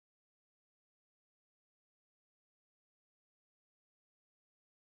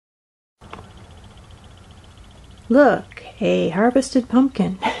Look, a harvested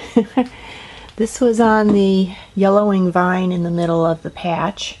pumpkin. This was on the yellowing vine in the middle of the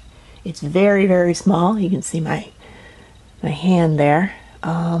patch. It's very, very small. You can see my hand there.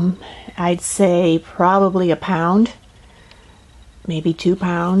 I'd say probably a pound, maybe 2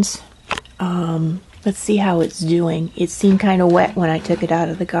 pounds. Let's see how it's doing. It seemed kind of wet when I took it out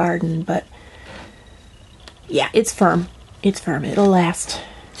of the garden, but yeah, it's firm. It's firm. It'll last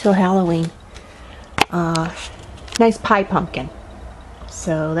till Halloween. Nice pie pumpkin.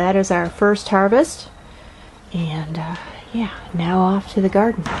 So that is our first harvest. And yeah, now off to the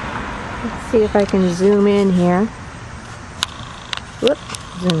garden. Let's see if I can zoom in here. Whoop,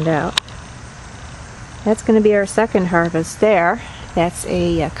 zoomed out. That's going to be our second harvest there. That's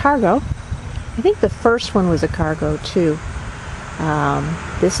a cargo. I think the first one was a cargo too.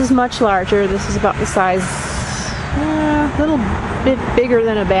 This is much larger. This is about the size, a little bit bigger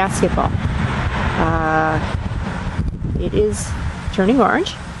than a basketball. It is turning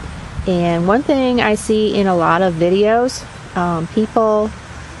orange. And one thing I see in a lot of videos, people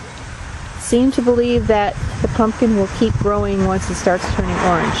seem to believe that the pumpkin will keep growing once it starts turning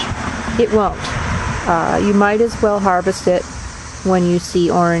orange. It won't. You might as well harvest it when you see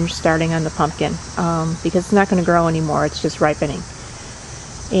orange starting on the pumpkin, because it's not going to grow anymore. It's just ripening.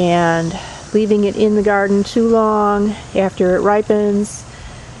 And leaving it in the garden too long after it ripens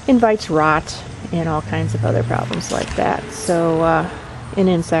invites rot and all kinds of other problems like that. So, and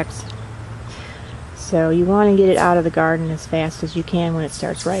insects. So you want to get it out of the garden as fast as you can when it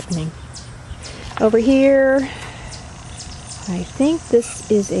starts ripening. Over here, I think this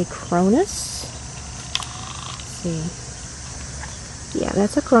is a Cronus. Let's see. Yeah,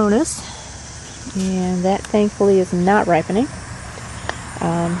 that's a Cronus. And that thankfully is not ripening.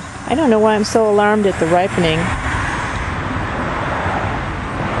 I don't know why I'm so alarmed at the ripening.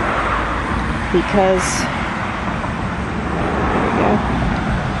 Because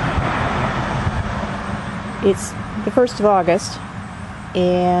it's the 1st of August,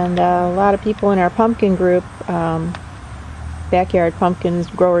 and a lot of people in our pumpkin group, Backyard Pumpkins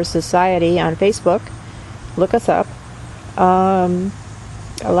Growers Society on Facebook, look us up.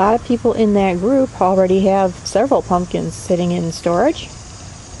 A lot of people in that group already have several pumpkins sitting in storage.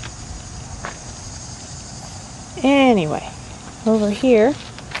 Anyway, over here,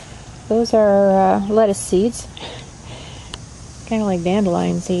 those are lettuce seeds, kind of like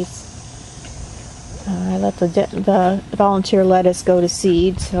dandelion seeds. I let the volunteer lettuce go to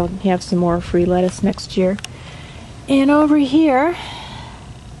seed, so I'll have some more free lettuce next year. And over here,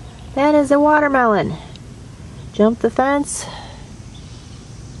 that is a watermelon. Jumped the fence,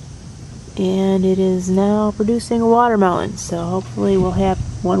 and it is now producing a watermelon. So hopefully we'll have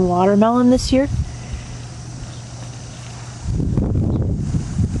one watermelon this year.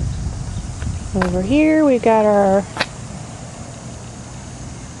 Over here we've got our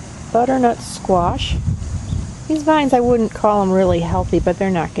butternut squash. These vines, I wouldn't call them really healthy, but they're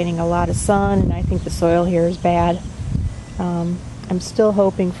not getting a lot of sun, and I think the soil here is bad. I'm still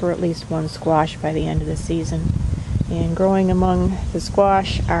hoping for at least one squash by the end of the season. And growing among the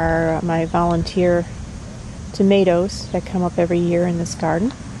squash are my volunteer tomatoes that come up every year in this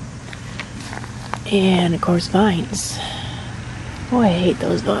garden. And of course vines. Boy, I hate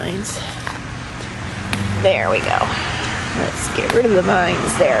those vines. There we go. Let's get rid of the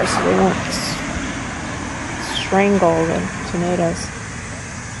vines there so we won't strangle the tomatoes.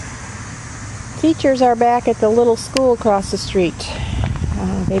 Teachers are back at the little school across the street.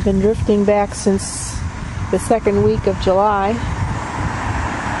 They've been drifting back since the second week of July.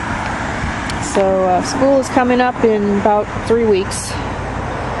 So school is coming up in about 3 weeks.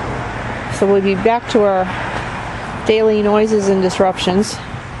 So we'll be back to our daily noises and disruptions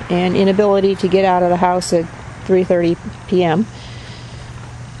and inability to get out of the house at 3:30 p.m.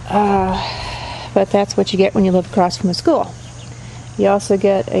 But that's what you get when you live across from a school. You also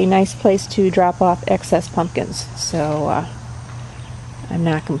get a nice place to drop off excess pumpkins, so I'm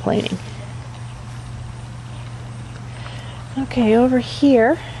not complaining. Okay, over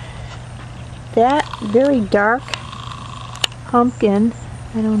here, that very dark pumpkin,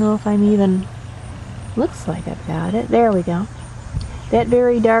 I don't know if I'm even, looks like I've got it, there we go. That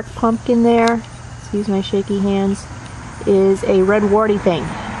very dark pumpkin there, excuse my shaky hands, is a red warty thing.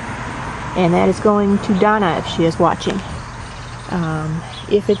 And that is going to Donna if she is watching.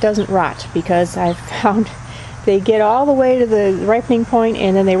 If it doesn't rot, because I've found they get all the way to the ripening point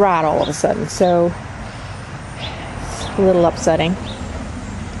and then they rot all of a sudden. So it's a little upsetting.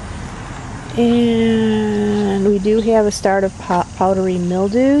 And we do have a start of powdery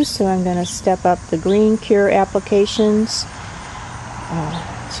mildew, so I'm going to step up the green cure applications.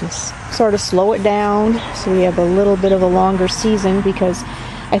 just sort of slow it down so we have a little bit of a longer season, because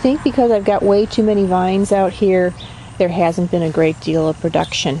I think because I've got way too many vines out here, there hasn't been a great deal of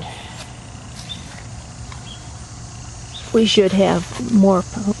production. We should have more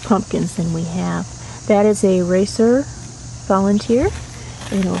pumpkins than we have. That is a racer volunteer.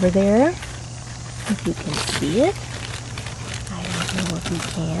 And over there, if you can see it, I don't know if you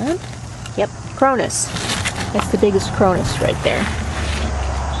can. Yep, Cronus. That's the biggest Cronus right there.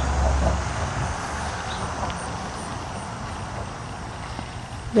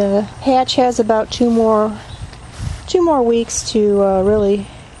 The hatch has about two more weeks to really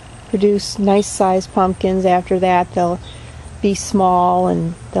produce nice sized pumpkins. After that, they'll be small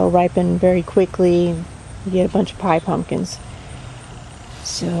and they'll ripen very quickly. You get a bunch of pie pumpkins.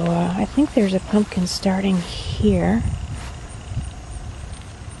 So I think there's a pumpkin starting here.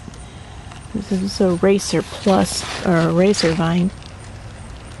 This is a racer plus, or a racer vine.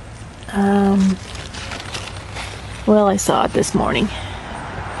 Well, I saw it this morning.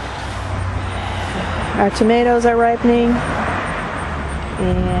 Our tomatoes are ripening,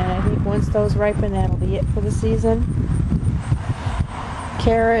 and I think once those ripen, that'll be it for the season.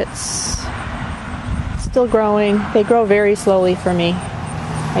 Carrots, still growing. They grow very slowly for me.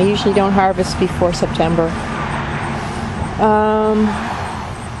 I usually don't harvest before September.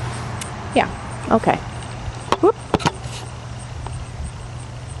 Yeah, okay. Whoop.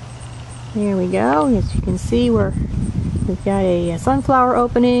 There we go. As you can see, we've got a sunflower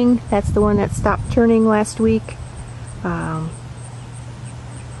opening. That's the one that stopped turning last week. The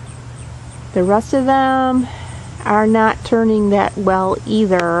rest of them are not turning that well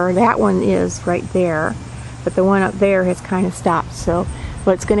either. That one is right there, but the one up there has kind of stopped. So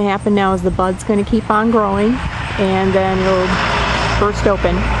what's going to happen now is the bud's going to keep on growing, and then it'll burst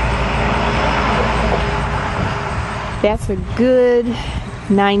open. That's a good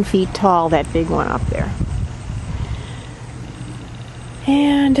 9 feet tall, that big one up there.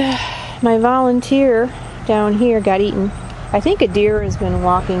 And my volunteer down here got eaten. I think a deer has been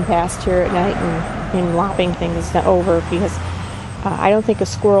walking past here at night and lopping things over, because I don't think a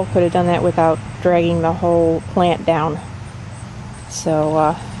squirrel could have done that without dragging the whole plant down.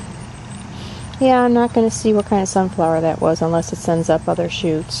 So yeah, I'm not going to see what kind of sunflower that was unless it sends up other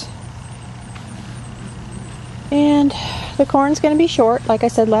shoots. And the corn's going to be short, like I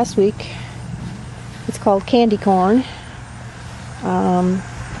said last week. It's called candy corn.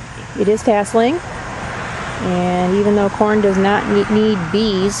 It is tasseling, and even though corn does not need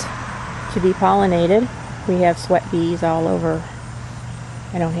bees to be pollinated, we have sweat bees all over.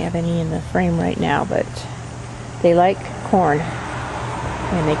 I don't have any in the frame right now, but they like corn,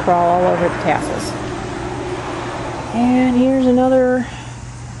 and they crawl all over the tassels. And here's another.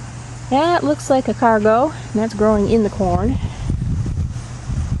 That looks like a cargo, and that's growing in the corn.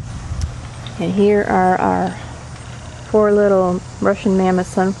 And here are our 4 little Russian mammoth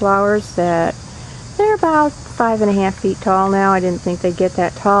sunflowers that they're about 5.5 feet tall now. I didn't think they'd get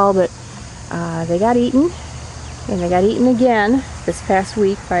that tall, but they got eaten, and they got eaten again this past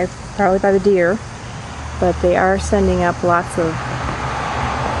week probably by the deer. But they are sending up lots of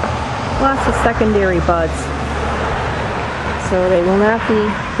secondary buds. So they will not be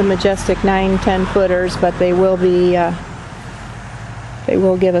the majestic 9-10 footers, but they will be. They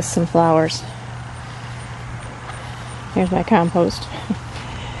will give us some flowers. Here's my compost.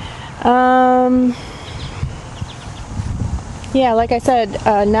 Yeah, like I said,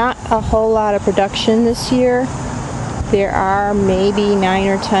 not a whole lot of production this year. There are maybe 9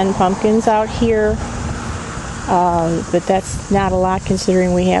 or 10 pumpkins out here, but that's not a lot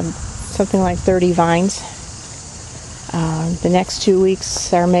considering we have something like 30 vines. The next 2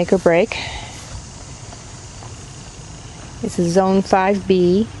 weeks are make or break. This is zone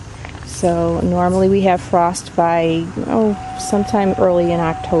 5B. So normally we have frost by sometime early in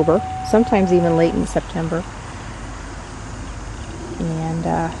October, sometimes even late in September. And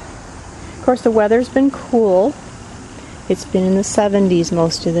of course the weather's been cool. It's been in the 70s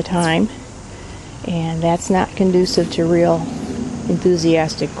most of the time, and that's not conducive to real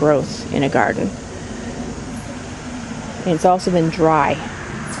enthusiastic growth in a garden. And it's also been dry,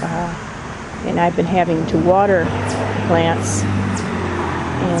 and I've been having to water plants.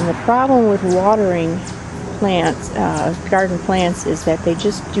 And the problem with watering plants, garden plants, is that they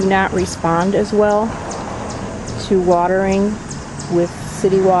just do not respond as well to watering with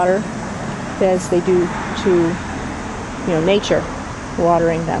city water as they do to, nature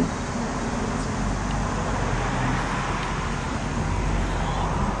watering them.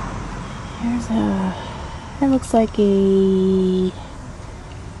 That looks like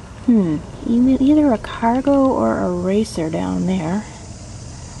either a cargo or a racer down there.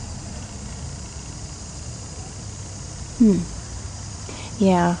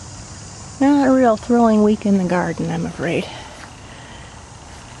 Yeah, not a real thrilling week in the garden, I'm afraid.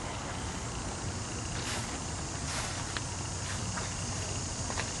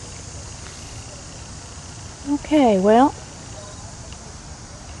 Okay, well,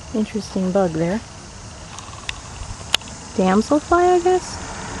 interesting bug there. Damselfly, I guess?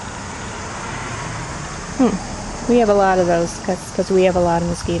 We have a lot of those because we have a lot of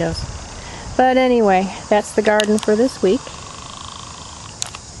mosquitoes. But anyway, that's the garden for this week.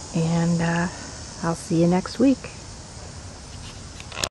 And I'll see you next week.